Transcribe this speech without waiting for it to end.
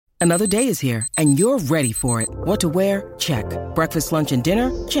Another day is here, and you're ready for it. What to wear? Check. Breakfast, lunch, and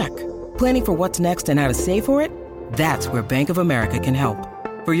dinner? Check. Planning for what's next and how to save for it? That's where Bank of America can help.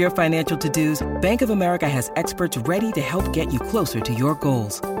 For your financial to-dos, Bank of America has experts ready to help get you closer to your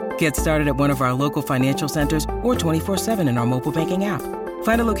goals. Get started at one of our local financial centers or 24/7 in our mobile banking app.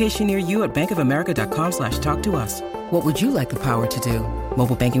 Find a location near you at bankofamerica.com/talktous. What would you like the power to do?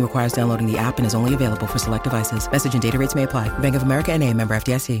 Mobile banking requires downloading the app and is only available for select devices. Message and data rates may apply. Bank of America N.A., member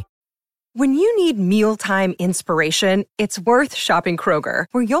FDIC. When you need mealtime inspiration, it's worth shopping Kroger,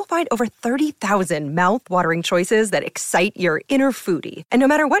 where you'll find over 30,000 mouth-watering choices that excite your inner foodie. And no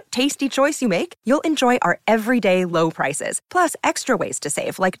matter what tasty choice you make, you'll enjoy our everyday low prices, plus extra ways to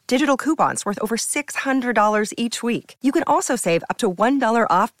save, like digital coupons worth over $600 each week. You can also save up to $1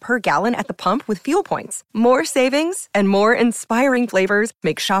 off per gallon at the pump with fuel points. More savings and more inspiring flavors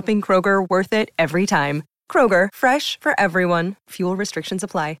make shopping Kroger worth it every time. Kroger, fresh for everyone. Fuel restrictions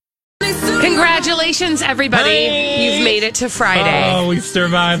apply. Congratulations, everybody. Hey. You've made it to Friday. Oh, we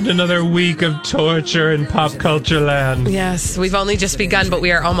survived another week of torture in pop culture land. Yes, we've only just begun, but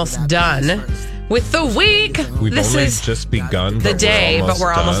we are almost done with the week. This is just begun. The day, but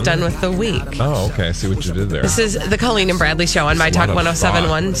we're almost done with the week. Oh, okay. I see what you did there. This is the Colleen and Bradley Show on My Talk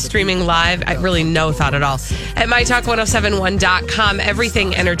 1071, streaming live. Really no thought at all. At MyTalk1071.com,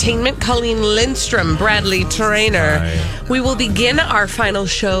 everything entertainment. Colleen Lindstrom, Bradley Trainer. Hi. We will begin our final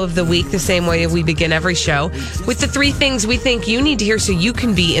show of the week the same way we begin every show, with the 3 things we think you need to hear so you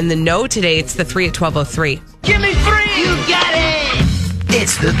can be in the know today. It's the 3 at 12:03. Give me 3! You got it!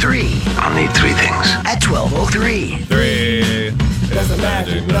 It's the 3. I'll need 3 things. At 12:03. 3. That's the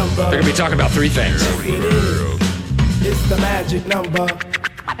magic number. They're going to be talking about 3 things. It's the magic number.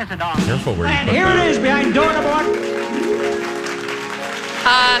 Careful where you put Here that. it is behind door number 1.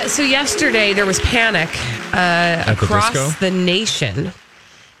 So yesterday there was panic across the nation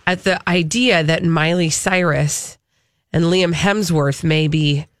at the idea that Miley Cyrus and Liam Hemsworth may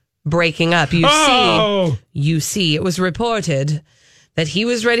be breaking up. You see, it was reported that he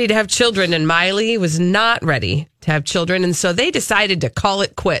was ready to have children and Miley was not ready to have children. And so they decided to call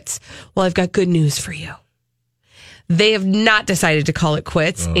it quits. Well, I've got good news for you. They have not decided to call it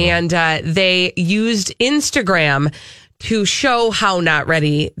quits. And they used Instagram to show how not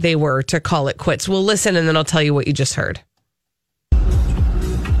ready they were to call it quits. We'll listen and then I'll tell you what you just heard.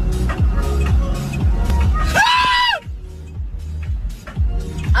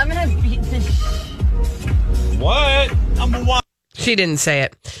 I'm gonna beat this. What? Number 1. She didn't say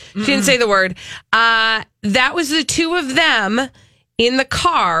it. She didn't say the word. That was the 2 of them in the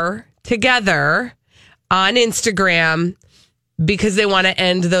car together on Instagram because they want to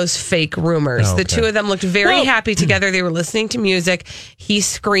end those fake rumors. Okay. The 2 of them looked very happy together. They were listening to music. He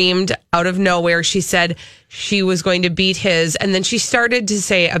screamed out of nowhere. She said she was going to beat his. And then she started to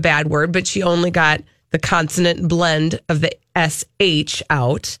say a bad word, but she only got the consonant blend of the SH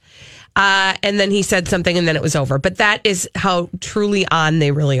out. And then he said something and then it was over. But that is how truly on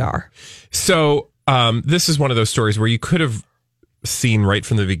they really are. So this is one of those stories where you could have seen right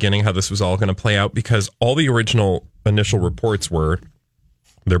from the beginning how this was all going to play out, because all the initial reports were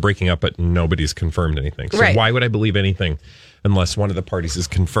they're breaking up, but nobody's confirmed anything. So why would I believe anything unless one of the parties is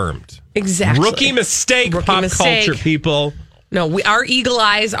confirmed? Exactly. Rookie mistake, pop culture people. No, our eagle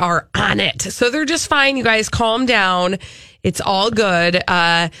eyes are on it. So they're just fine. You guys calm down. It's all good.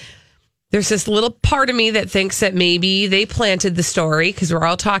 There's this little part of me that thinks that maybe they planted the story because we're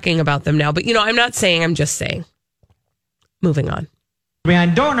all talking about them now. But, I'm not saying, I'm just saying. Moving on.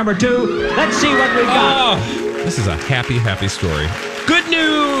 Behind door number 2. Let's see what we got. Oh, this is a happy, happy story. Good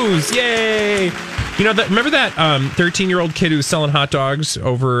news! Yay! Remember that 13-year-old kid who was selling hot dogs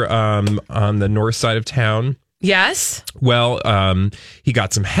over on the north side of town? Yes. Well, he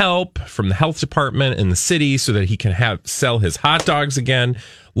got some help from the health department in the city so that he can sell his hot dogs again.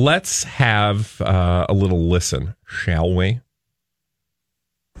 Let's have a little listen, shall we?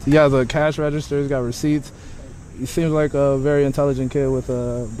 He has a cash register. He's got receipts. He seems like a very intelligent kid with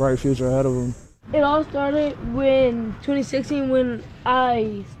a bright future ahead of him. It all started when 2016 when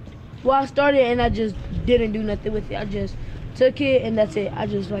I started and I just didn't do nothing with it. I just took it and that's it. I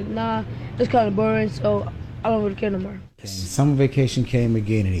just nah, it's kind of boring, so I don't really care no more. Summer vacation came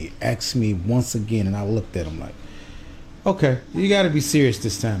again and he asked me once again and I looked at him like, okay, you got to be serious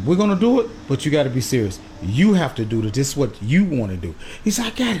this time. We're going to do it, but you got to be serious. You have to do it. This is what you want to do. He said, I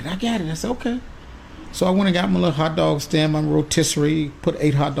got it. I said, okay. So I went and got my little hot dog stand, my rotisserie, put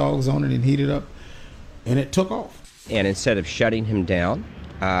 8 hot dogs on it and heated up, and it took off. And instead of shutting him down,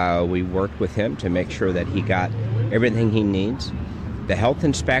 we worked with him to make sure that he got everything he needs. The health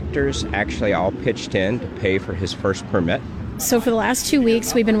inspectors actually all pitched in to pay for his first permit. So for the last 2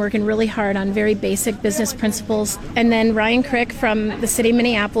 weeks, we've been working really hard on very basic business principles. And then Ryan Crick from the city of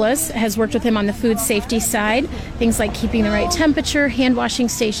Minneapolis has worked with him on the food safety side, things like keeping the right temperature, hand washing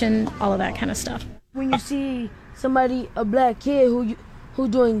station, all of that kind of stuff. When you see somebody, a black kid who's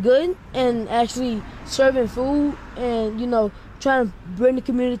doing good and actually serving food and, you know, trying to bring the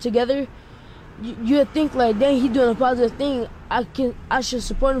community together, you think like, dang, he's doing a positive thing. I should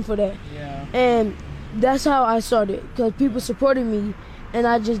support him for that. Yeah. And that's how I started, because people supported me, and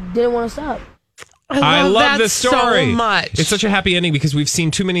I just didn't want to stop. I love this story so much. It's such a happy ending because we've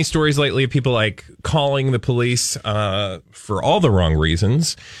seen too many stories lately of people like calling the police for all the wrong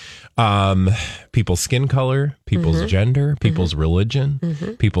reasons. People's skin color, people's gender, people's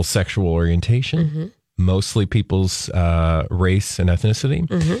religion, people's sexual orientation, mostly people's race and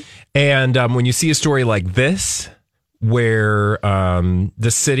ethnicity. And when you see a story like this, where the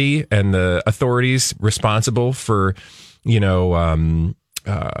city and the authorities responsible for,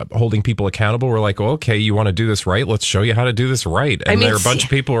 holding people accountable, we're like, well, okay, you want to do this right? Let's show you how to do this right. And there are a bunch of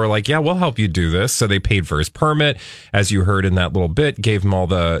people who are like, yeah, we'll help you do this. So they paid for his permit, as you heard in that little bit, gave him all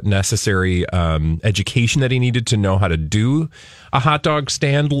the necessary education that he needed to know how to do a hot dog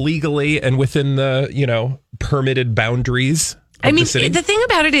stand legally and within the, permitted boundaries of the city. The thing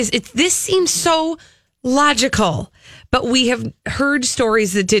about it is, this seems so logical, but we have heard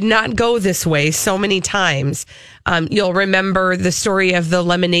stories that did not go this way so many times. You'll remember the story of the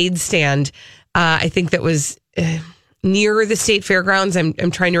lemonade stand. I think that was near the state fairgrounds. I'm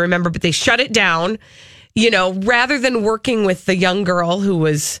trying to remember, but they shut it down, rather than working with the young girl who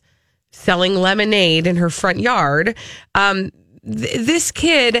was selling lemonade in her front yard. This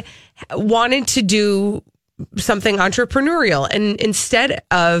kid wanted to do something entrepreneurial, and instead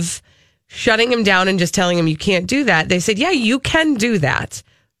of shutting him down and just telling him you can't do that, they said, yeah, you can do that.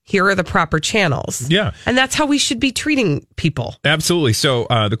 Here are the proper channels. Yeah. And that's how we should be treating people. Absolutely. So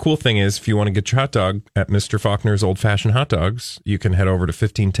the cool thing is, if you want to get your hot dog at Mr. Faulkner's Old Fashioned Hot Dogs, you can head over to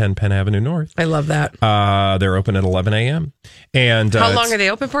 1510 Penn Avenue North. I love that. They're open at 11 a.m. And how long are they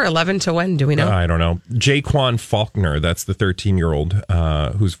open for? 11 to when? Do we know? I don't know. Jaquan Faulkner, that's the 13-year-old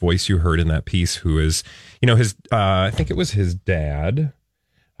whose voice you heard in that piece, who is, his, I think it was his dad.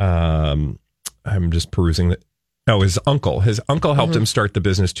 I'm just perusing that. Oh, his uncle. His uncle helped him start the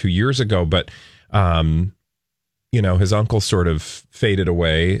business 2 years ago, but, his uncle sort of faded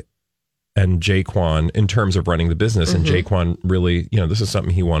away, and Jaquan, in terms of running the business, and Jaquan really, this is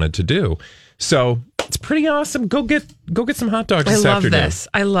something he wanted to do. So it's pretty awesome. Go get some hot dogs this afternoon.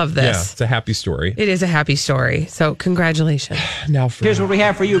 I love this. Yeah, it's a happy story. It is a happy story. So congratulations. Now, here's what we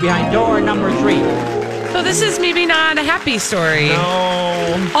have for you behind door number 3. So this is maybe not a happy story.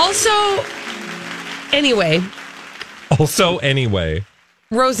 No. Also, anyway,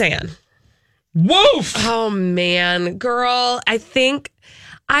 Roseanne. Woof! Oh, man. Girl, I think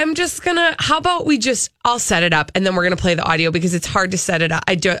I'm just going to... How about I'll set it up, and then we're going to play the audio, because it's hard to set it up.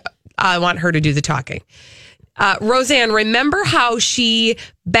 I want her to do the talking. Roseanne, remember how she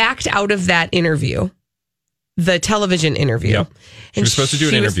backed out of that interview? The television interview. Yep. She was supposed to do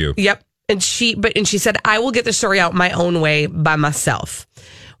an interview. Yep. And she said, I will get the story out my own way by myself.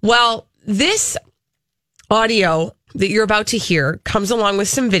 Well, this audio that you're about to hear comes along with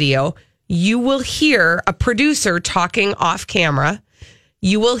some video. You will hear a producer talking off camera.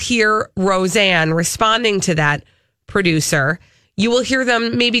 You will hear Roseanne responding to that producer. You will hear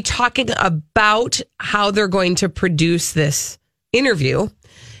them maybe talking about how they're going to produce this interview.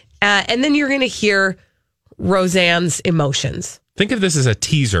 And then you're going to hear Roseanne's emotions. Think of this as a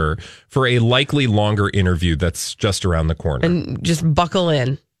teaser for a likely longer interview that's just around the corner. And just buckle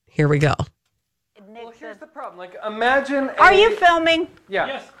in. Here we go. Well, here's the problem. Like, imagine... Are you filming? Yeah.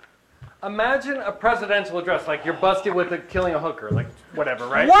 Yes. Imagine a presidential address, like you're busted with killing a hooker, like whatever,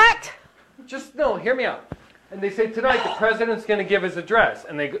 right? What? No, hear me out. And they say, tonight the president's going to give his address.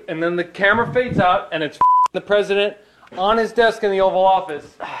 And then the camera fades out, and it's the president on his desk in the Oval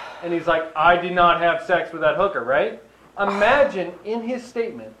Office. And he's like, I did not have sex with that hooker, right? Imagine in his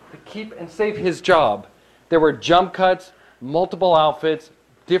statement, to keep and save his job, there were jump cuts, multiple outfits,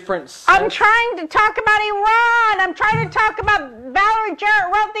 different... I'm trying to talk about Iran. I'm trying to talk about Valerie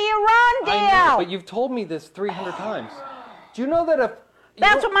Jarrett wrote the Iran deal. I know, but you've told me this 300 times. Do you know that if...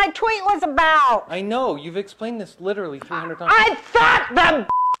 That's what my tweet was about. I know. You've explained this literally 300 times. I thought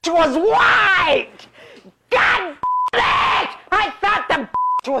the was white. God it! I thought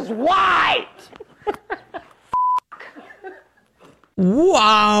the was white.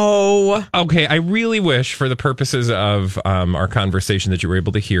 Wow. Okay, I really wish, for the purposes of our conversation, that you were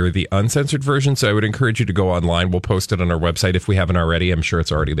able to hear the uncensored version. So I would encourage you to go online. We'll post it on our website if we haven't already. I'm sure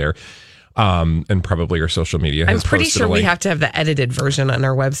it's already there. and probably our social media. I'm pretty sure we have to have the edited version on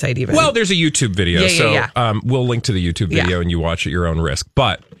our website even. Well, there's a YouTube video. We'll link to the YouTube video and you watch at your own risk.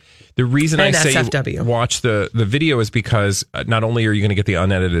 But the reason I say you watch the video is because not only are you going to get the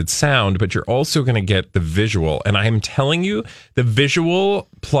unedited sound, but you're also going to get the visual. And I'm telling you, the visual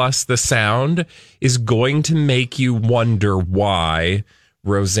plus the sound is going to make you wonder why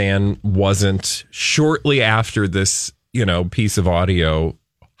Roseanne wasn't shortly after this, piece of audio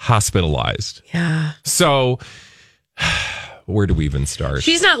hospitalized. Yeah. So where do we even start?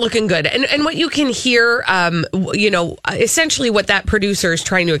 She's not looking good. And what you can hear, essentially what that producer is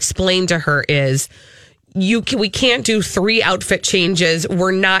trying to explain to her is we can't do 3 outfit changes.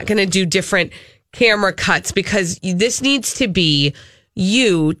 We're not going to do different camera cuts because this needs to be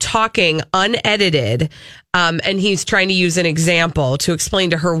you talking unedited. And he's trying to use an example to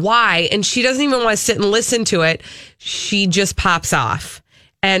explain to her why. And she doesn't even want to sit and listen to it. She just pops off.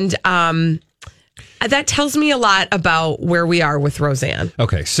 And that tells me a lot about where we are with Roseanne.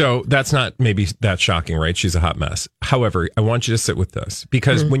 Okay, so that's not maybe that shocking, right? She's a hot mess. However, I want you to sit with this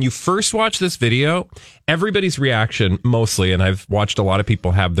because when you first watch this video, everybody's reaction mostly, and I've watched a lot of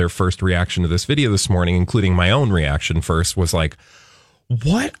people have their first reaction to this video this morning, including my own reaction first, was like,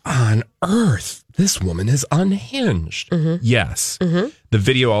 what on earth? This woman is unhinged. Yes. The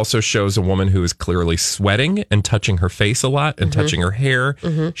video also shows a woman who is clearly sweating and touching her face a lot and touching her hair.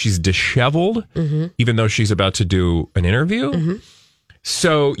 She's disheveled, even though she's about to do an interview.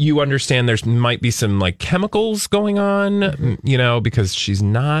 So you understand there might be some like chemicals going on, because she's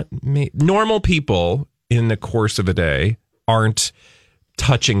not... Normal people in the course of a day aren't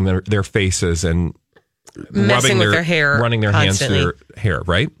touching their faces and messing with their hair, running their constantly. hands through their hair,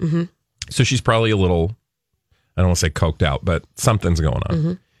 right? So she's probably a little, I don't want to say coked out, but something's going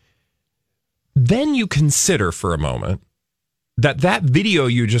on. Then you consider for a moment that video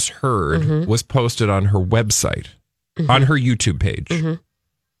you just heard was posted on her website, on her YouTube page,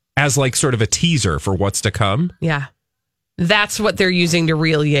 as like sort of a teaser for what's to come. Yeah. That's what they're using to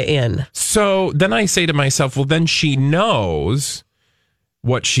reel you in. So then I say to myself, well, then she knows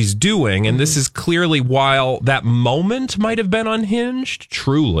what she's doing. And this is clearly, while that moment might have been unhinged,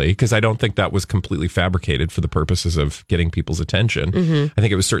 truly, because I don't think that was completely fabricated for the purposes of getting people's attention. I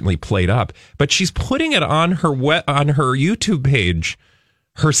think it was certainly played up. But she's putting it on her YouTube page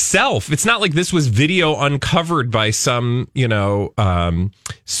herself. It's not like this was video uncovered by some,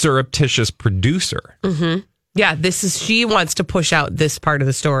 surreptitious producer. Yeah, she wants to push out this part of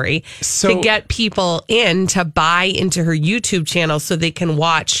the story to get people to buy into her YouTube channel so they can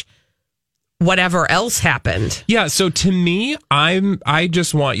watch whatever else happened. Yeah, so to me, I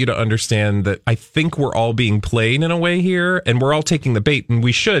just want you to understand that I think we're all being played in a way here, and we're all taking the bait, and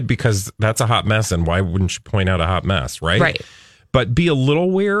we should, because that's a hot mess, and why wouldn't you point out a hot mess, right? Right. But be a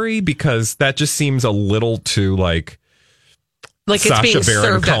little wary, because that just seems a little too like it's Sacha being Baron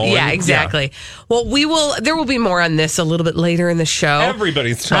served up. Cohen. Yeah, exactly. Yeah. Well, there will be more on this a little bit later in the show.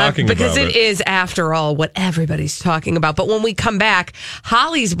 Everybody's talking about it. Because it is, after all, what everybody's talking about. But when we come back,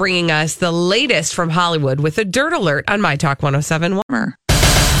 Holly's bringing us the latest from Hollywood with a Dirt Alert on My Talk 107.1.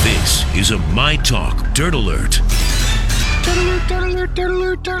 This is a My Talk Dirt Alert. Dirt Alert, Dirt Alert, Dirt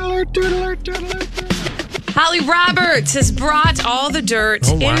Alert, Dirt Alert, Dirt Alert, Dirt Alert. Holly Roberts has brought all the dirt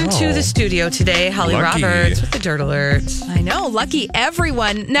into the studio today. Holly Roberts with the Dirt Alert. I know, lucky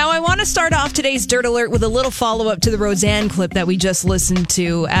everyone. Now, I want to start off today's Dirt Alert with a little follow-up to the Roseanne clip that we just listened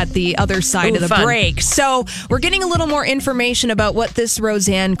to at the other side of the break. So we're getting a little more information about what this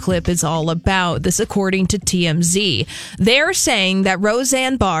Roseanne clip is all about. This according to TMZ. They're saying that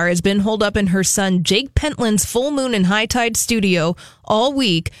Roseanne Barr has been holed up in her son Jake Pentland's Full Moon and High Tide studio all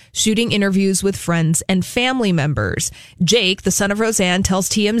week, shooting interviews with friends and family members. Jake, the son of Roseanne, tells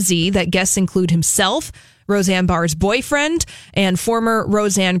TMZ that guests include himself, Roseanne Barr's boyfriend, and former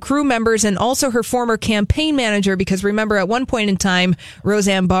Roseanne crew members, and also her former campaign manager, because remember, at one point in time,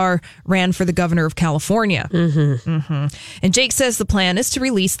 Roseanne Barr ran for the governor of California. And Jake says the plan is to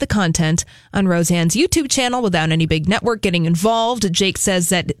release the content on Roseanne's YouTube channel without any big network getting involved. Jake says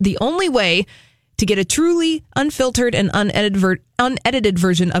that the only way to get a truly unfiltered and unedited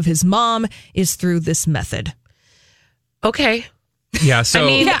version of his mom is through this method. Okay. Yeah, so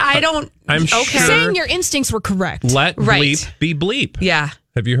I'm sure saying your instincts were correct. Let bleep be bleep. Yeah.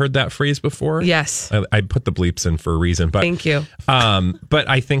 Have you heard that phrase before? Yes. I put the bleeps in for a reason. But thank you. But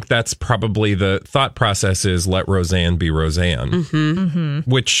I think that's probably the thought process is let Roseanne be Roseanne.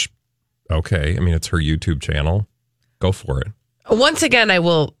 Which, okay, I mean, it's her YouTube channel. Go for it. Once again, I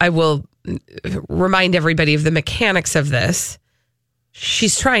will remind everybody of the mechanics of this.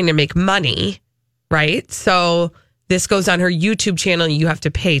 She's trying to make money, right? So this goes on her YouTube channel. You have to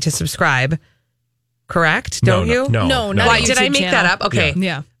pay to subscribe. Correct? Don't you? No. Why did I make that up? Okay.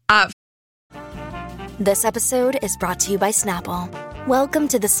 Yeah. This episode is brought to you by Snapple. Welcome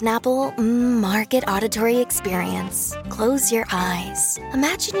to the Snapple Market Auditory Experience. Close your eyes.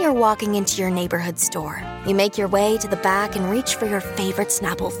 Imagine you're walking into your neighborhood store. You make your way to the back and reach for your favorite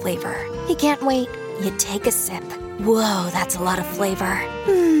Snapple flavor. You can't wait. You take a sip. Whoa, that's a lot of flavor.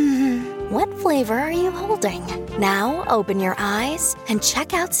 What flavor are you holding? Now open your eyes and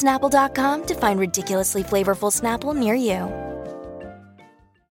check out Snapple.com to find ridiculously flavorful Snapple near you.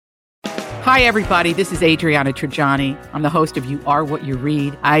 Hi, everybody. This is Adriana Trajani. I'm the host of You Are What You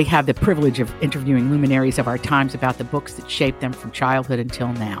Read. I have the privilege of interviewing luminaries of our times about the books that shaped them from childhood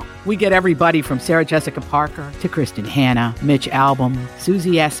until now. We get everybody from Sarah Jessica Parker to Kristen Hanna, Mitch Albom,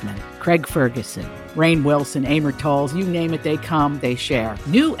 Susie Essman, Craig Ferguson, Rainn Wilson, Amor Tolls, you name it, they come, they share.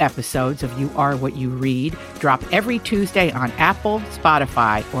 New episodes of You Are What You Read drop every Tuesday on Apple,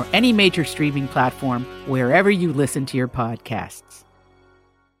 Spotify, or any major streaming platform wherever you listen to your podcasts.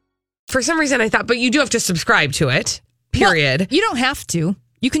 For some reason, I thought, but you do have to subscribe to it. Period. Well, you don't have to.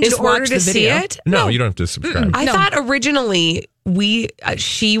 You can just watch the video. See it? No, you don't have to subscribe. I thought originally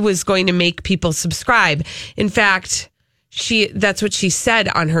she was going to make people subscribe. In fact, that's what she said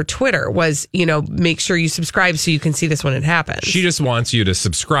on her Twitter was, make sure you subscribe so you can see this when it happens. She just wants you to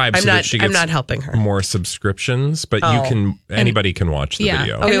subscribe that she gets I'm not helping her. More subscriptions, but anybody can watch the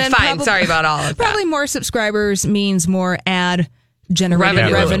video. Okay, fine. Sorry about all of that. Probably more subscribers means more ad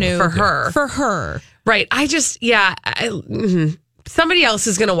generated revenue for her. For her. Right. Somebody else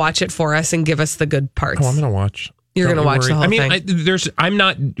is going to watch it for us and give us the good parts. Oh, I'm going to watch. You're going to watch the whole thing.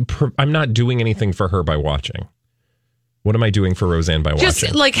 I'm not doing anything for her by watching. What am I doing for Roseanne by watching?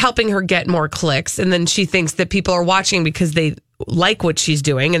 Just like helping her get more clicks. And then she thinks that people are watching because they like what she's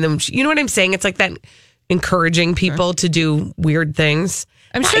doing. And then, you know what I'm saying? It's like that encouraging people to do weird things.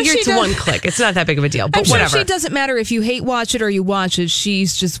 I'm sure it's one click. It's not that big of a deal, but I'm whatever. Sure she doesn't matter if you hate watch it or you watch it. She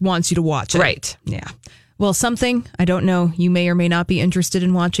just wants you to watch it. Right. Yeah. Well, something I don't know you may or may not be interested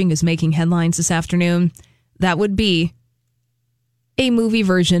in watching is making headlines this afternoon. That would be a movie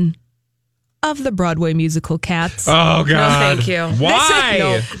version of the Broadway musical Cats. Oh, God. No, thank you.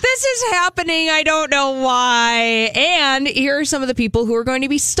 Why? This is happening. I don't know why. And here are some of the people who are going to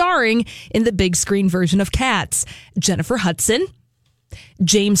be starring in the big screen version of Cats. Jennifer Hudson,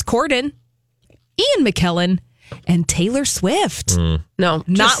 James Corden, Ian McKellen, and Taylor Swift. No,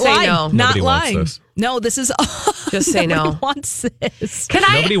 not lying. No. Not Nobody lying. Wants this. No, this is just say no. Wants this.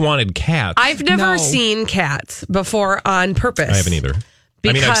 Nobody wanted Cats. I've never seen Cats before on purpose. I haven't either.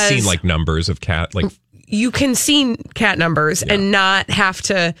 I've seen like numbers of cat. Like you can see cat numbers and not have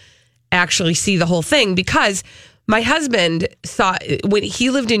to actually see the whole thing, because my husband saw when he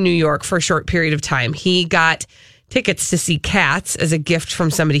lived in New York for a short period of time. He got tickets to see Cats as a gift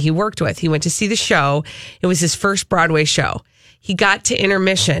from somebody he worked with. He went to see the show. It was his first Broadway show. He got to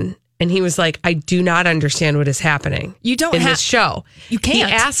intermission and he was like, I do not understand what is happening. You don't in this show. You can't.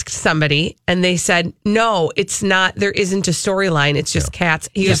 He asked somebody and they said, no, it's not. There isn't a storyline. It's just cats.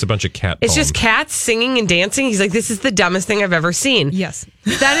 Just a bunch of cat It's poems. just cats singing and dancing. He's like, this is the dumbest thing I've ever seen. Yes.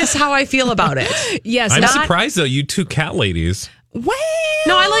 That is how I feel about it. Yes. I'm surprised though, you two cat ladies. Well,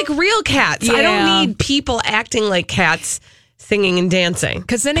 no, I like real cats. I Yeah. don't need people acting like cats singing and dancing.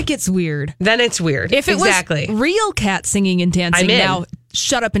 Because then it gets weird. Then it's weird. If it was real cats singing and dancing, I'm in. now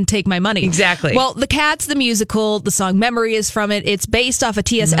shut up and take my money. Exactly. Well, the Cats, the musical, the song Memory is from it. It's based off a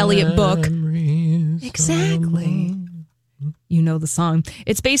T.S. Eliot book. Exactly. You know the song.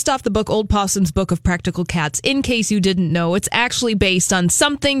 It's based off the book Old Possum's Book of Practical Cats. In case you didn't know, it's actually based on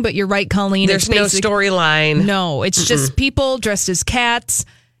something, but you're right, Colleen. There's no storyline. No, it's just people dressed as cats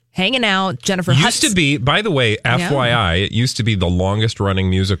hanging out. Jennifer Hudson. Used to be, by the way, FYI, it used to be the longest running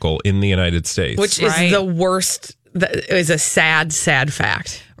musical in the United States. Which is the worst. That is a sad, sad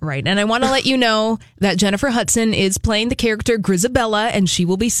fact. Right. And I want to let you know that Jennifer Hudson is playing the character Grisabella, and she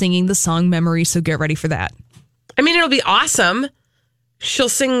will be singing the song Memory, so get ready for that. I mean, it'll be awesome. She'll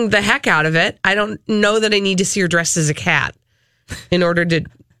sing the heck out of it. I don't know that I need to see her dressed as a cat in order to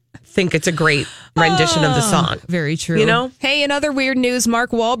think it's a great rendition of the song. Very true. You know? Hey, in other weird news,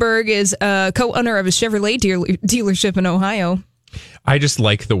 Mark Wahlberg is a co-owner of a Chevrolet dealership in Ohio. I just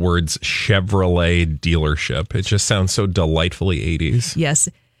like the words Chevrolet dealership. It just sounds so delightfully 80s. Yes.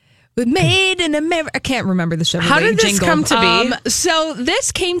 Made in America. I can't remember the Chevrolet How did this jingle. come to be? So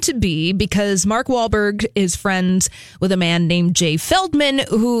this came to be because Mark Wahlberg is friends with a man named Jay Feldman,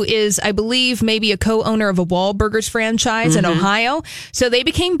 who is, I believe, maybe a co-owner of a Wahlburgers franchise in Ohio. So they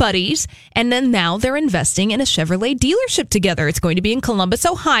became buddies, and then now they're investing in a Chevrolet dealership together. It's going to be in Columbus,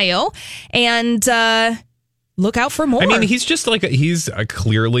 Ohio, and look out for more. I mean, he's just like, he's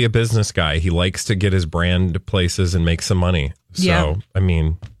clearly a business guy. He likes to get his brand places and make some money. So, I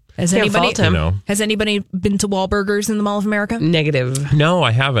mean... Has anybody been to Wahlburgers in the Mall of America? Negative. No,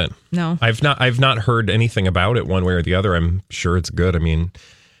 I haven't. No. I've not heard anything about it one way or the other. I'm sure it's good. I mean,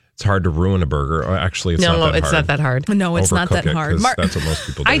 it's hard to ruin a burger. Actually, it's not that hard. No, it's not that hard. No, it's not that hard. That's what most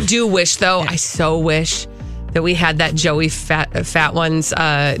people do. I do wish, though, I so wish that we had that Joey Fat Ones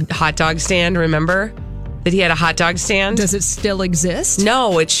hot dog stand, remember? That he had a hot dog stand. Does it still exist?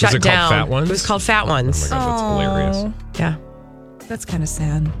 No, it shut down. Called Fat Ones? It was called Fat Ones. Oh my God, that's hilarious. Yeah. That's kind of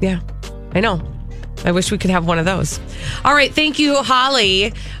sad. Yeah, I know. I wish we could have one of those. All right, thank you,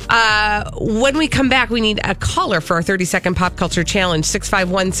 Holly. When we come back, we need a caller for our 30-second pop culture challenge.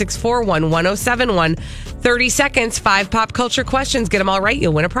 651-641-1071. 30 seconds, 5 pop culture questions. Get them all right,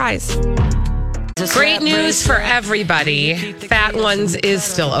 you'll win a prize. Great news for everybody. Fat Ones is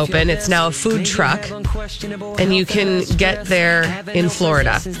still open. It's now a food truck, and you can get there in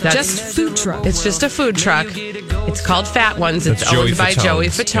Florida. Just food truck. It's just a food truck. It's called Fat Ones. It's owned by Joey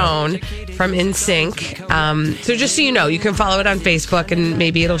Fatone from NSYNC. So just so you know, you can follow it on Facebook, and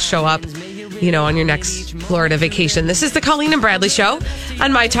maybe it'll show up, on your next Florida vacation. This is the Colleen and Bradley Show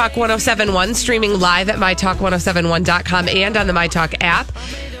on My Talk 1071, streaming live at MyTalk1071.com and on the My Talk app,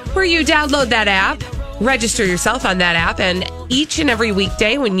 where you download that app, register yourself on that app, and each and every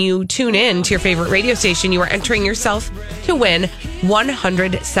weekday when you tune in to your favorite radio station, you are entering yourself to win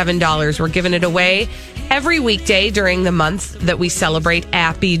 $107. We're giving it away every weekday during the month that we celebrate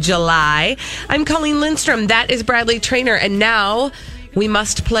Happy July. I'm Colleen Lindstrom. That is Bradley Trainer. And now we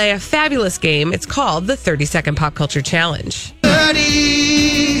must play a fabulous game. It's called the 30-Second Pop Culture Challenge.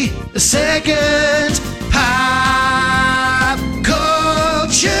 30-second pop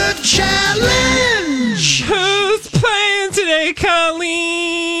culture challenge. Who's playing today,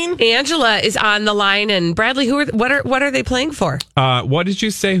 Colleen? Angela is on the line, and Bradley, what are they playing for? What did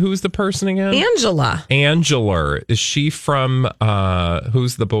you say? Who's the person again? Angela. Angela. Is she from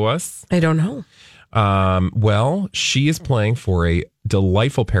Who's the Boss? I don't know. Well, she is playing for a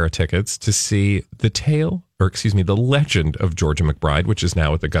delightful pair of tickets to see the Legend of Georgia McBride, which is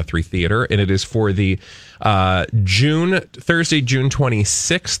now at the Guthrie Theater, and it is for the Thursday, June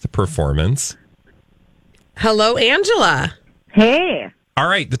 26th performance. Hello, Angela. Hey. All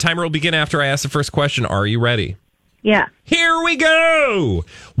right, the timer will begin after I ask the first question. Are you ready? Yeah. Here we go.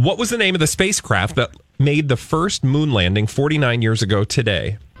 What was the name of the spacecraft that made the first moon landing 49 years ago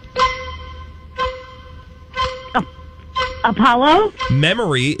today? Apollo?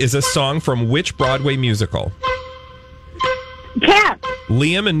 Memory is a song from which Broadway musical? Cats.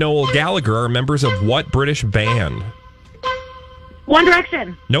 Liam and Noel Gallagher are members of what British band? One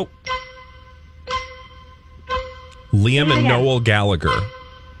Direction. Nope. Liam and Noel Gallagher.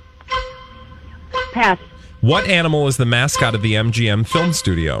 Pass. What animal is the mascot of the MGM film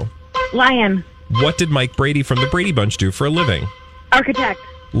studio? Lion. What did Mike Brady from the Brady Bunch do for a living? Architect.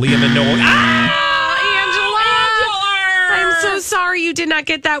 Liam and Noel... I'm so sorry you did not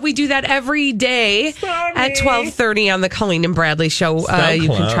get that. We do that every day at 12:30 on the Colleen and Bradley Show. You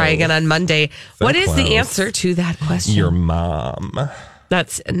can try again on Monday. What is the answer to that question? Your mom.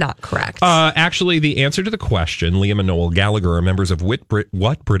 That's not correct. Actually, the answer to the question, Liam and Noel Gallagher are members of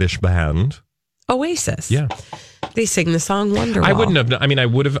what British band? Oasis. Yeah. They sing the song Wonderwall. I wouldn't have. I mean, I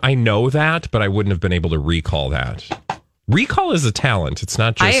know that, but I wouldn't have been able to recall that. Recall is a talent. It's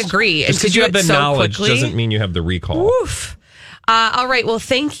not just... I agree. Just because you have the knowledge doesn't mean you have the recall. Oof. All right. Well,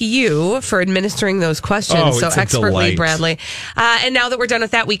 thank you for administering those questions so expertly, Bradley. And now that we're done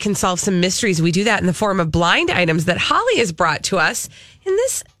with that, we can solve some mysteries. We do that in the form of blind items that Holly has brought to us. In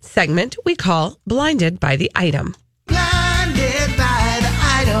this segment, we call Blinded by the Item. Blinded by the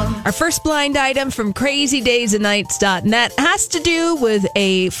item. Our first blind item from crazydaysandnights.net has to do with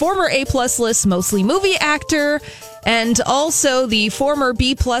a former A-plus list, mostly movie actor, and also the former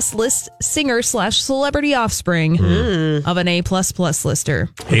B-plus list singer / celebrity offspring of an A++ lister.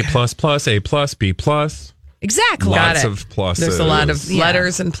 A++, A+, B+. Exactly. Lots of pluses. There's a lot of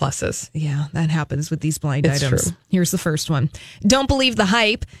letters and pluses. Yeah, that happens with these blind items. True. Here's the first one. Don't believe the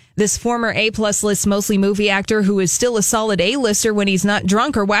hype. This former A+ list, mostly movie actor who is still a solid A-lister when he's not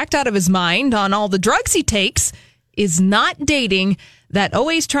drunk or whacked out of his mind on all the drugs he takes is not dating that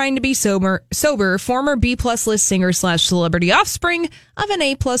always trying to be sober former B+ list singer / celebrity offspring of an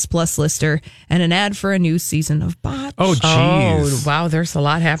A++ lister, and an ad for a new season of Botch. Oh, geez. Oh, wow. There's a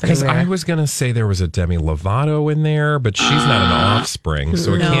lot happening there. Because I was going to say there was a Demi Lovato in there, but she's not an offspring,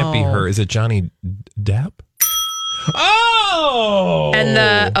 so it can't be her. Is it Johnny Depp? Oh! And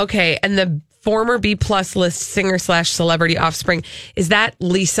the former B+ list singer / celebrity offspring, is that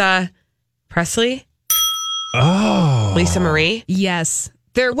Lisa Presley? Oh. Lisa Marie? Yes.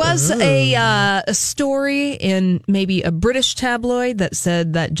 There was a story in maybe a British tabloid that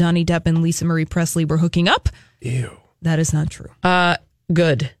said that Johnny Depp and Lisa Marie Presley were hooking up. Ew. That is not true.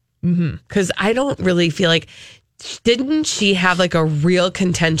 Good. Because I don't really feel like... Didn't she have like a real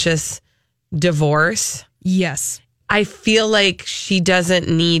contentious divorce? Yes. I feel like she doesn't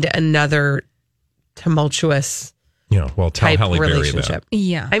need another tumultuous tell type Halle Berry relationship. that.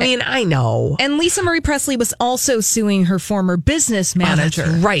 Yeah. I mean, I know. And Lisa Marie Presley was also suing her former business manager.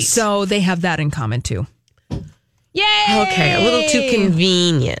 That's right. So they have that in common too. Yay! Okay, a little too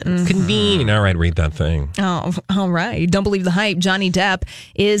convenient. Convenient. All right, read that thing. Oh, all right. Don't believe the hype. Johnny Depp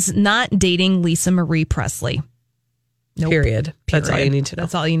is not dating Lisa Marie Presley. Nope. Period. That's all you need to know.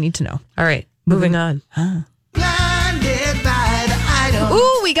 That's all you need to know. All right, moving on.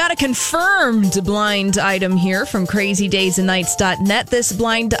 Ooh, we got a confirmed blind item here from crazydaysandnights.net. This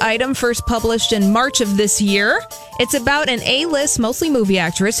blind item first published in March of this year. It's about an A-list, mostly movie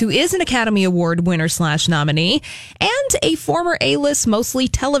actress who is an Academy Award winner / nominee and a former A-list, mostly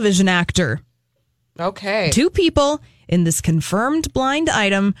television actor. Okay. 2 people in this confirmed blind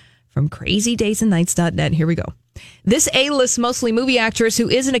item from crazydaysandnights.net. Here we go. This A-list, mostly movie actress who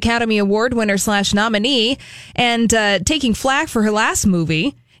is an Academy Award winner / nominee and taking flack for her last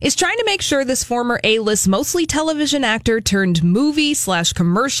movie is trying to make sure this former A-list, mostly television actor turned movie /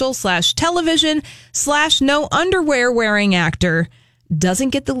 commercial / television / no underwear wearing actor doesn't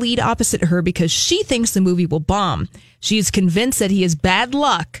get the lead opposite her because she thinks the movie will bomb. She is convinced that he is bad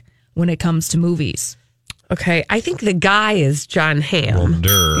luck when it comes to movies. Okay, I think the guy is John Hamm.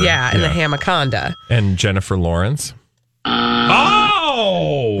 Well, yeah, in the Hamaconda. And Jennifer Lawrence.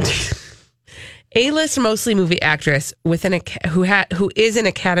 Oh! A-list, mostly movie actress with who is an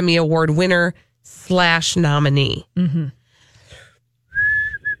Academy Award winner / nominee. Mm-hmm.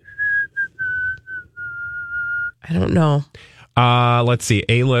 I don't know. Let's see.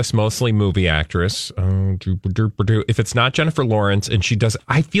 A-list, mostly movie actress. If it's not Jennifer Lawrence, and she does,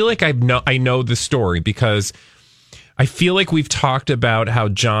 I feel like I know the story because I feel like we've talked about how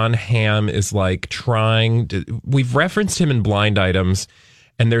John Hamm is like we've referenced him in blind items,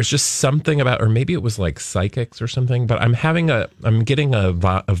 and there's just something about, or maybe it was like Psychics or something, but I'm getting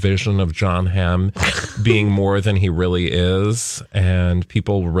a vision of John Hamm being more than he really is, and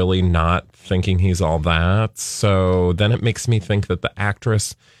people really not thinking he's all that. So then it makes me think that the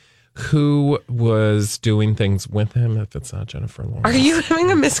actress who was doing things with him, if it's not Jennifer Lawrence. Are you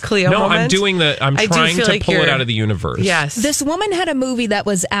having a Miss Cleo No, moment? I'm trying to pull it out of the universe. Yes. This woman had a movie that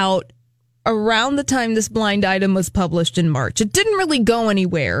was out around the time this blind item was published in March. It didn't really go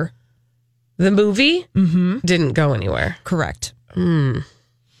anywhere. The movie? Mm-hmm. Didn't go anywhere. Correct.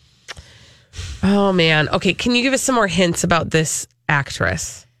 Oh, man. Okay, can you give us some more hints about this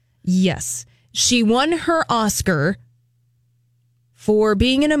actress? Yes. She won her Oscar for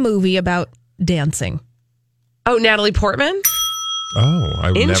being in a movie about dancing. Oh, Natalie Portman? Oh,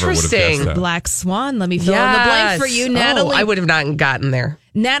 I never would have guessed that. Black Swan. Let me fill in the blank for you, Natalie. Oh, I would have not gotten there.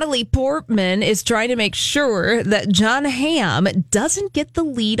 Natalie Portman is trying to make sure that John Hamm doesn't get the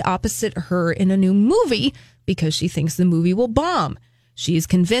lead opposite her in a new movie because she thinks the movie will bomb. She is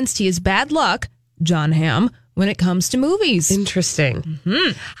convinced he is bad luck, John Hamm, when it comes to movies. Interesting.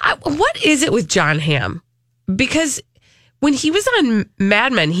 Mm-hmm. What is it with John Hamm? Because when he was on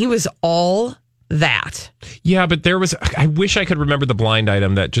Mad Men, he was all that. Yeah, but I wish I could remember the blind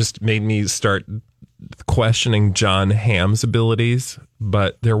item that just made me start questioning John Hamm's abilities,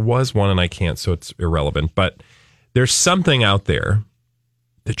 but there was one and I can't, so it's irrelevant. But there's something out there.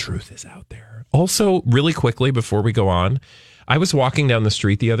 The truth is out there. Also, really quickly before we go on, I was walking down the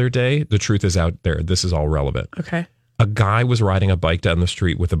street the other day. The truth is out there. This is all relevant. Okay. A guy was riding a bike down the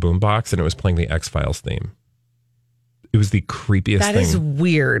street with a boombox and it was playing the X-Files theme. It was the creepiest thing. That is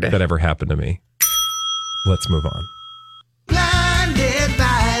weird. That ever happened to me. Let's move on.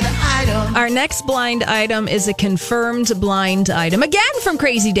 Our next blind item is a confirmed blind item, again from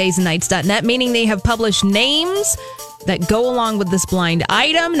crazydaysandnights.net, meaning they have published names that go along with this blind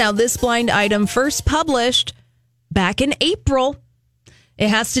item. Now, this blind item first published back in April. It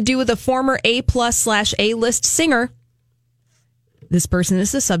has to do with a former A+ / A-list singer. This person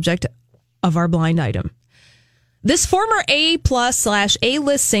is the subject of our blind item. This former A+ /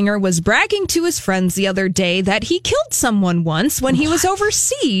 A-list singer was bragging to his friends the other day that he killed someone once when he was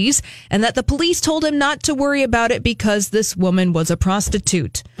overseas and that the police told him not to worry about it because this woman was a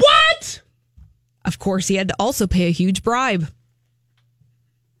prostitute. What? Of course, he had to also pay a huge bribe.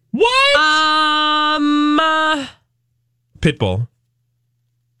 What? Pitbull.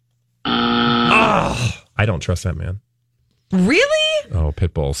 I don't trust that man. Really? Oh,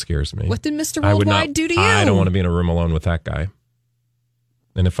 Pitbull scares me. What did Mr. Worldwide do to you? I don't want to be in a room alone with that guy.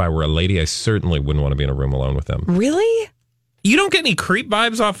 And if I were a lady, I certainly wouldn't want to be in a room alone with him. Really? You don't get any creep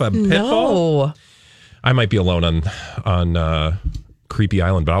vibes off of Pitbull? No. I might be alone on Creepy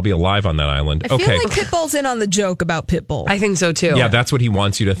Island, but I'll be alive on that island. I feel like Pitbull's in on the joke about Pitbull. I think so too. Yeah, that's what he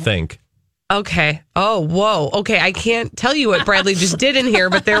wants you to think. Okay. Oh, whoa. Okay, I can't tell you what Bradley just did in here,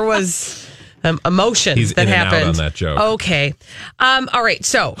 but there was emotion He's that in and happened. out on that joke. Okay. All right.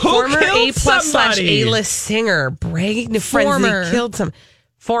 So, Who former killed somebody? A-list singer bragging to friends that he killed some.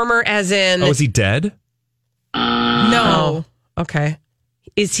 Former, as in. Oh, is he dead? No. Oh, okay.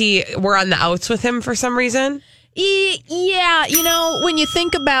 Is he? We're on the outs with him for some reason. Yeah, when you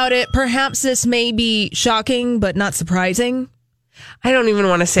think about it, perhaps this may be shocking, but not surprising. I don't even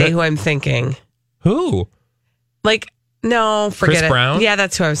want to say who I'm thinking. Who? No, forget Chris it. Brown? Yeah,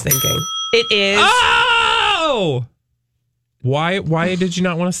 that's who I was thinking. It is. Oh! Why did you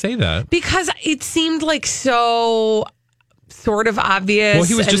not want to say that? Because it seemed like so sort of obvious. Well,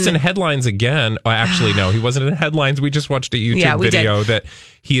 he was just in headlines again. Actually, no, he wasn't in headlines. We just watched a YouTube video that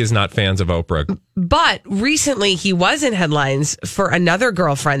he is not fans of Oprah. But recently he was in headlines for another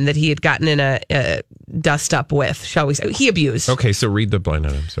girlfriend that he had gotten in a dust up with, shall we say. He abused. Okay, so read the blind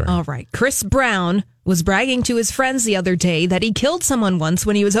item. Sorry. All right. Chris Brown was bragging to his friends the other day that he killed someone once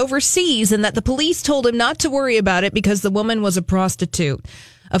when he was overseas and that the police told him not to worry about it because the woman was a prostitute.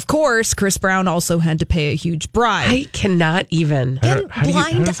 Of course, Chris Brown also had to pay a huge bribe. I cannot even. How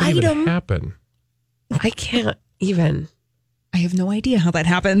does that even happen? I can't even. I have no idea how that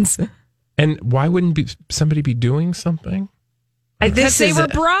happens. And why wouldn't somebody be doing something? Because they were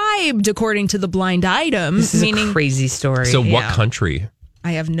bribed, according to the blind item. This is a crazy story. So what country?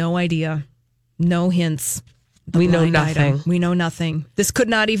 I have no idea. No hints. We know nothing. We know nothing. This could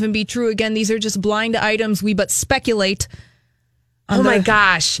not even be true. Again, these are just blind items. We but speculate. Oh my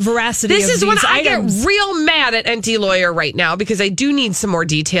gosh. Veracity This of is these when items. I get real mad at NT Lawyer right now because I do need some more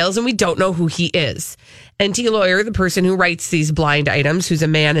details and we don't know who he is. NT Lawyer, the person who writes these blind items, who's a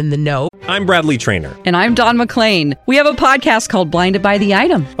man in the know. I'm Bradley Trainer. And I'm Don McClain. We have a podcast called Blinded by the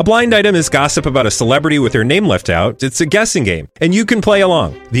Item. A blind item is gossip about a celebrity with their name left out. It's a guessing game, and you can play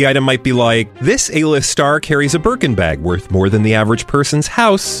along. The item might be like, this A-list star carries a Birkin bag worth more than the average person's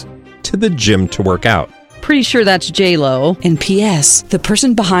house to the gym to work out. Pretty sure that's J-Lo. And P.S. the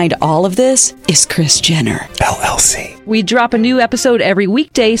person behind all of this is Kris Jenner, LLC. We drop a new episode every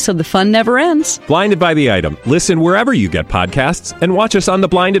weekday so the fun never ends. Blinded by the Item. Listen wherever you get podcasts and watch us on the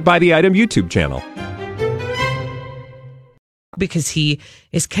Blinded by the Item YouTube channel. Because he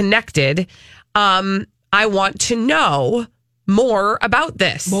is connected. I want to know more about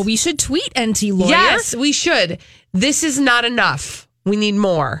this. Well, we should tweet NT Lawyer. Yes, we should. This is not enough. We need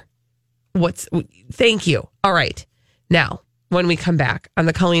more. Thank you. All right. Now, when we come back on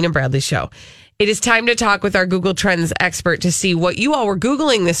the Colleen and Bradley Show, it is time to talk with our Google Trends expert to see what you all were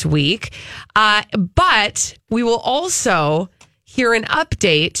Googling this week. But we will also hear an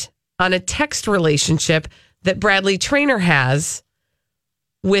update on a text relationship that Bradley Trainer has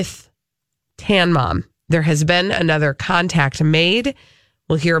with Tan Mom. There has been another contact made.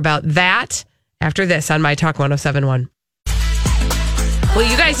 We'll hear about that after this on My Talk 107.1. Well,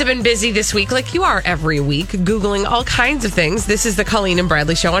 you guys have been busy this week, like you are every week, Googling all kinds of things. This is the Colleen and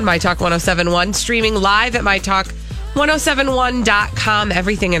Bradley Show on My Talk 107.1, streaming live at MyTalk1071.com.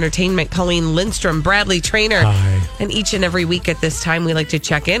 Everything Entertainment, Colleen Lindstrom, Bradley Trainer. Hi. And each and every week at this time, we like to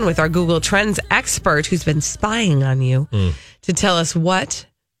check in with our Google Trends expert who's been spying on you to tell us what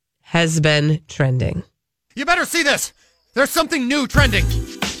has been trending. You better see this. There's something new trending.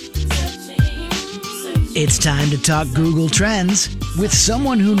 It's time to talk Google Trends with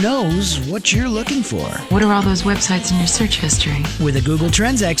someone who knows what you're looking for. What are all those websites in your search history? With a Google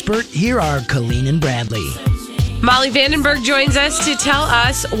Trends expert, here are Colleen and Bradley. Molly Vandenberg joins us to tell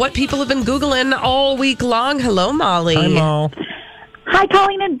us what people have been Googling all week long. Hello, Molly. Hi, Mol. Hi,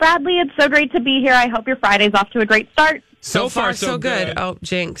 Colleen and Bradley. It's so great to be here. I hope your Friday's off to a great start. So far, so good. Oh,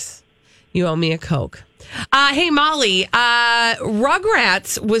 jinx. You owe me a Coke. Hey, Molly,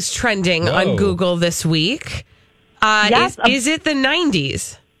 Rugrats was trending on Google this week. Yes, is it the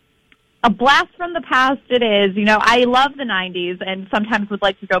 90s? A blast from the past it is. You know, I love the 90s and sometimes would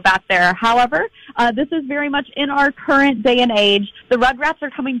like to go back there. However, this is very much in our current day and age. The Rugrats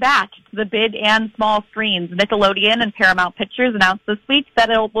are coming back to the big and small screens. Nickelodeon and Paramount Pictures announced this week that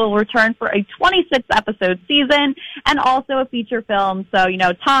it will return for a 26-episode season and also a feature film. So, you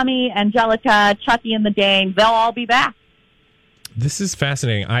know, Tommy, Angelica, Chucky and the Dane, they'll all be back. This is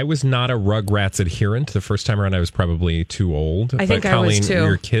fascinating. I was not a Rugrats adherent. The first time around, I was probably too old. I think Colleen, I was too.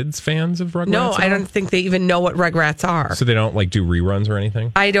 Your kids fans of Rugrats? No, I don't think they even know what Rugrats are. So they don't like do reruns or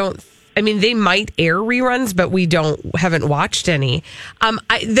anything? I mean, they might air reruns, but we haven't watched any.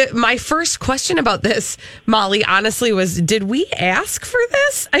 My first question about this, Molly, honestly, was: did we ask for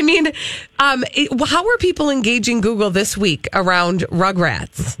this? I mean, how are people engaging Google this week around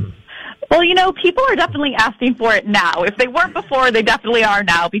Rugrats? Well, people are definitely asking for it now. If they weren't before, they definitely are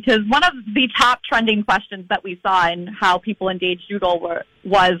now, because one of the top trending questions that we saw in how people engaged Google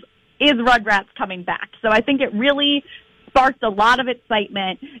was, is Rugrats coming back? So I think it really sparked a lot of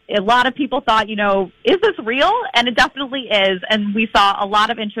excitement. A lot of people thought, is this real? And it definitely is. And we saw a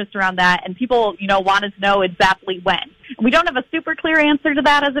lot of interest around that. And people, wanted to know exactly when. We don't have a super clear answer to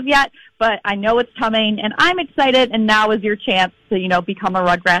that as of yet, but I know it's coming. And I'm excited. And now is your chance to, become a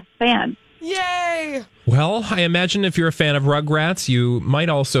Rugrats fan. Yay! Well, I imagine if you're a fan of Rugrats, you might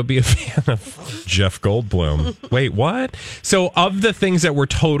also be a fan of Jeff Goldblum. Wait, what? So of the things that were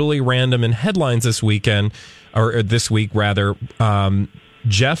totally random in headlines this weekend, or this week rather,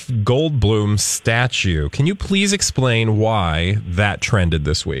 Jeff Goldblum's statue. Can you please explain why that trended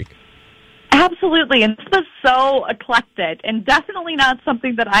this week? Absolutely. And this was so eclectic and definitely not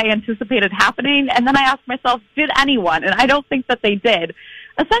something that I anticipated happening. And then I asked myself, did anyone? And I don't think that they did.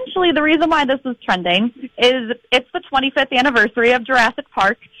 Essentially, the reason why this is trending is it's the 25th anniversary of Jurassic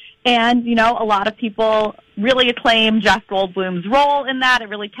Park. And, a lot of people really acclaim Jeff Goldblum's role in that. It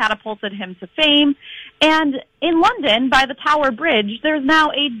really catapulted him to fame. And in London, by the Tower Bridge, there's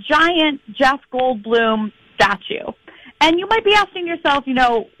now a giant Jeff Goldblum statue. And you might be asking yourself,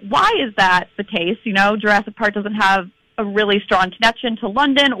 why is that the case? Jurassic Park doesn't have a really strong connection to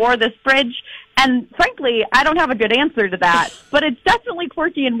London or this bridge. And frankly, I don't have a good answer to that, but it's definitely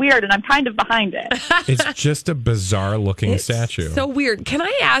quirky and weird, and I'm kind of behind it. It's just a bizarre looking statue. So weird. Can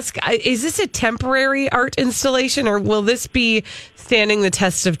I ask, is this a temporary art installation, or will this be standing the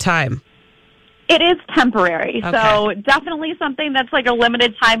test of time? It is temporary, Okay. so definitely something that's like a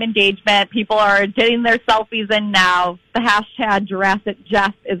limited time engagement. People are getting their selfies in now. The hashtag Jurassic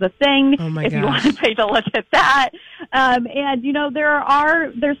Jeff is a thing. Oh my if you gosh. want to take a look at that. And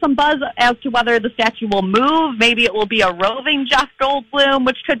there's some buzz as to whether the statue will move. Maybe it will be a roving Jeff Goldblum,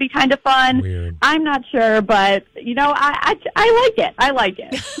 which could be kind of fun. Weird. I'm not sure, but I like it. I like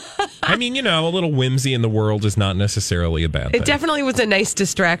it. I mean, a little whimsy in the world is not necessarily a bad thing. It definitely was a nice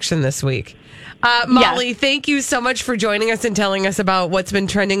distraction this week. Molly, Thank you so much for joining us and telling us about what's been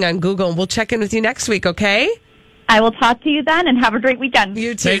trending on Google. We'll check in with you next week, okay? I will talk to you then, and have a great weekend.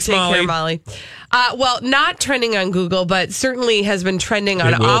 You too. Thanks, Take Molly. care, Molly. Well, not trending on Google, but certainly has been trending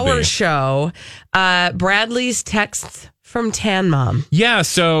on It will our be. show. Bradley's texts from Tan Mom. Yeah,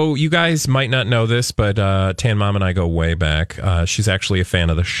 so you guys might not know this, but Tan Mom and I go way back. She's actually a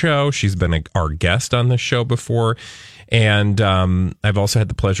fan of the show. She's been our guest on the show before. And I've also had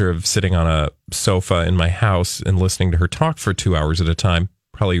the pleasure of sitting on a sofa in my house and listening to her talk for 2 hours at a time.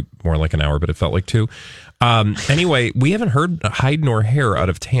 Probably more like an hour, but it felt like 2. Anyway, we haven't heard hide nor hair out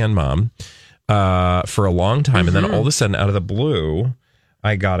of Tan Mom for a long time. And then all of a sudden, out of the blue,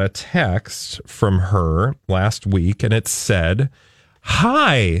 I got a text from her last week, and it said,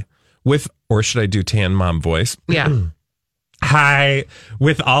 "Hi," or should I do Tan Mom voice? Yeah. "Hi,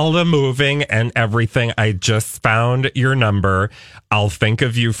 with all the moving and everything, I just found your number. I'll think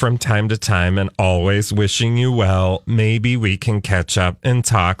of you from time to time and always wishing you well. Maybe we can catch up and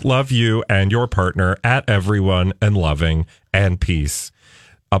talk. Love you and your partner, at everyone, and loving, and peace."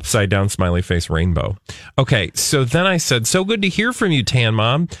 Upside down smiley face rainbow. Okay, so then I said, "So good to hear from you, Tan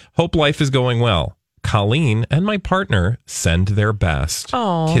Mom. Hope life is going well. Colleen and my partner send their best."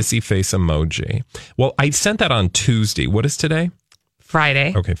 Aw. Kissy face emoji. Well, I sent that on Tuesday. What is today?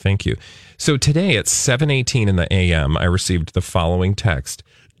 Friday. Okay, thank you. So today at 7:18 in the a.m., I received the following text.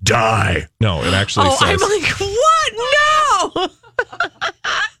 "Die." No, it actually says... I'm like, what? No!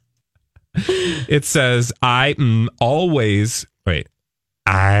 It says, I am always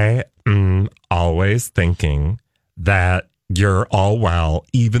thinking that you're all well,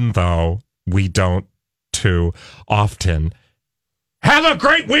 even though we don't too often. Have a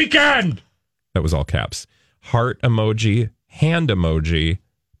great weekend! That was all caps. Heart emoji, hand emoji,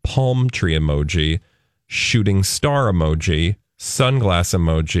 palm tree emoji, shooting star emoji, sunglass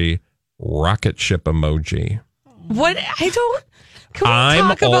emoji, rocket ship emoji. What? I don't... Can we I'm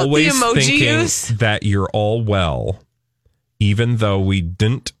talk about the always emoji thinking use? that you're all well, even though we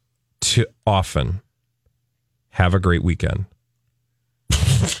didn't too often. Have a great weekend.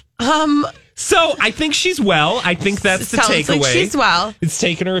 So So I think she's well. I think that's the takeaway. Sounds like she's well. It's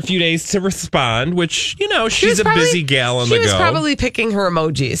taken her a few days to respond, which, she's a busy gal on the go. She was probably picking her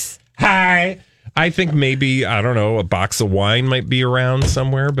emojis. Hi. I think maybe, I don't know, a box of wine might be around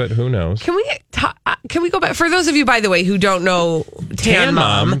somewhere, but who knows? Can we go back? For those of you, by the way, who don't know Tan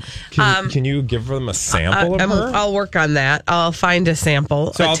Mom. Can you give them a sample of her? I'll work on that. I'll find a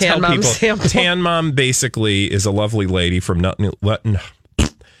sample. So I'll tell people, sample. Tan Mom basically is a lovely lady from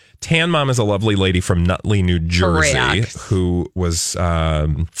Tan Mom is a lovely lady from Nutley, New Jersey, Correct. who was,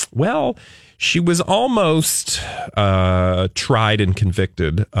 she was almost tried and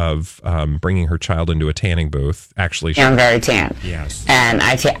convicted of bringing her child into a tanning booth. Actually, I'm very tan. Yes. And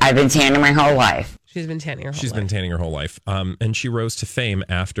I've been tanning my whole life. She's been tanning her whole life. She's been tanning her whole life. And she rose to fame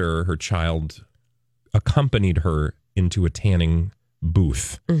after her child accompanied her into a tanning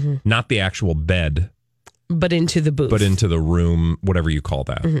booth. Mm-hmm. Not the actual bed. But into the booth. But into the room, whatever you call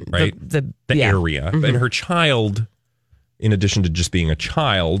that, right? The area. Mm-hmm. And her child, in addition to just being a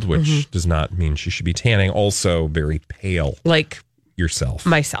child, which does not mean she should be tanning, also very pale. Like yourself.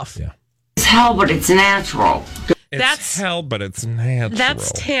 Myself. Yeah. It's hell, but it's natural. That's hell, but it's natural.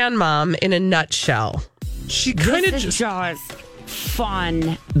 That's Tan Mom in a nutshell. She kind of just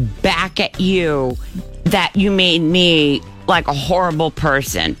fun back at you that you made me like a horrible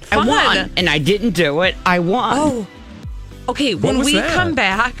person. Fun. I won, and I didn't do it. I won. Oh, okay. When we come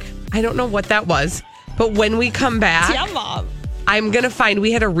back, I don't know what that was, but when we come back, Mom. I'm gonna find.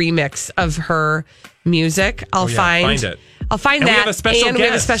 We had a remix of her music. I'll find it. I'll find and that. We have a special and guest.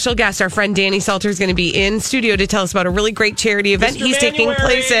 We have a special guest. Our friend Danny Salter is going to be in studio to tell us about a really great charity event he's taking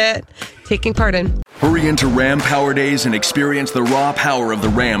part in. Hurry into Ram Power Days and experience the raw power of the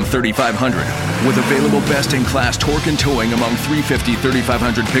Ram 3500. With available best-in-class torque and towing among 350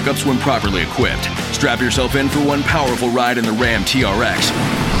 3500 pickups when properly equipped. Strap yourself in for one powerful ride in the Ram TRX.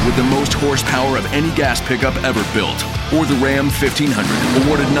 With the most horsepower of any gas pickup ever built. Or the Ram 1500,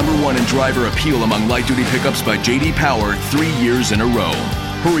 awarded #1 in driver appeal among light-duty pickups by J.D. Power 3 years in a row.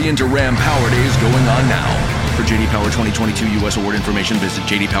 Hurry into Ram Power Days going on now. For J.D. Power 2022 U.S. award information, visit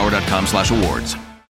jdpower.com/awards.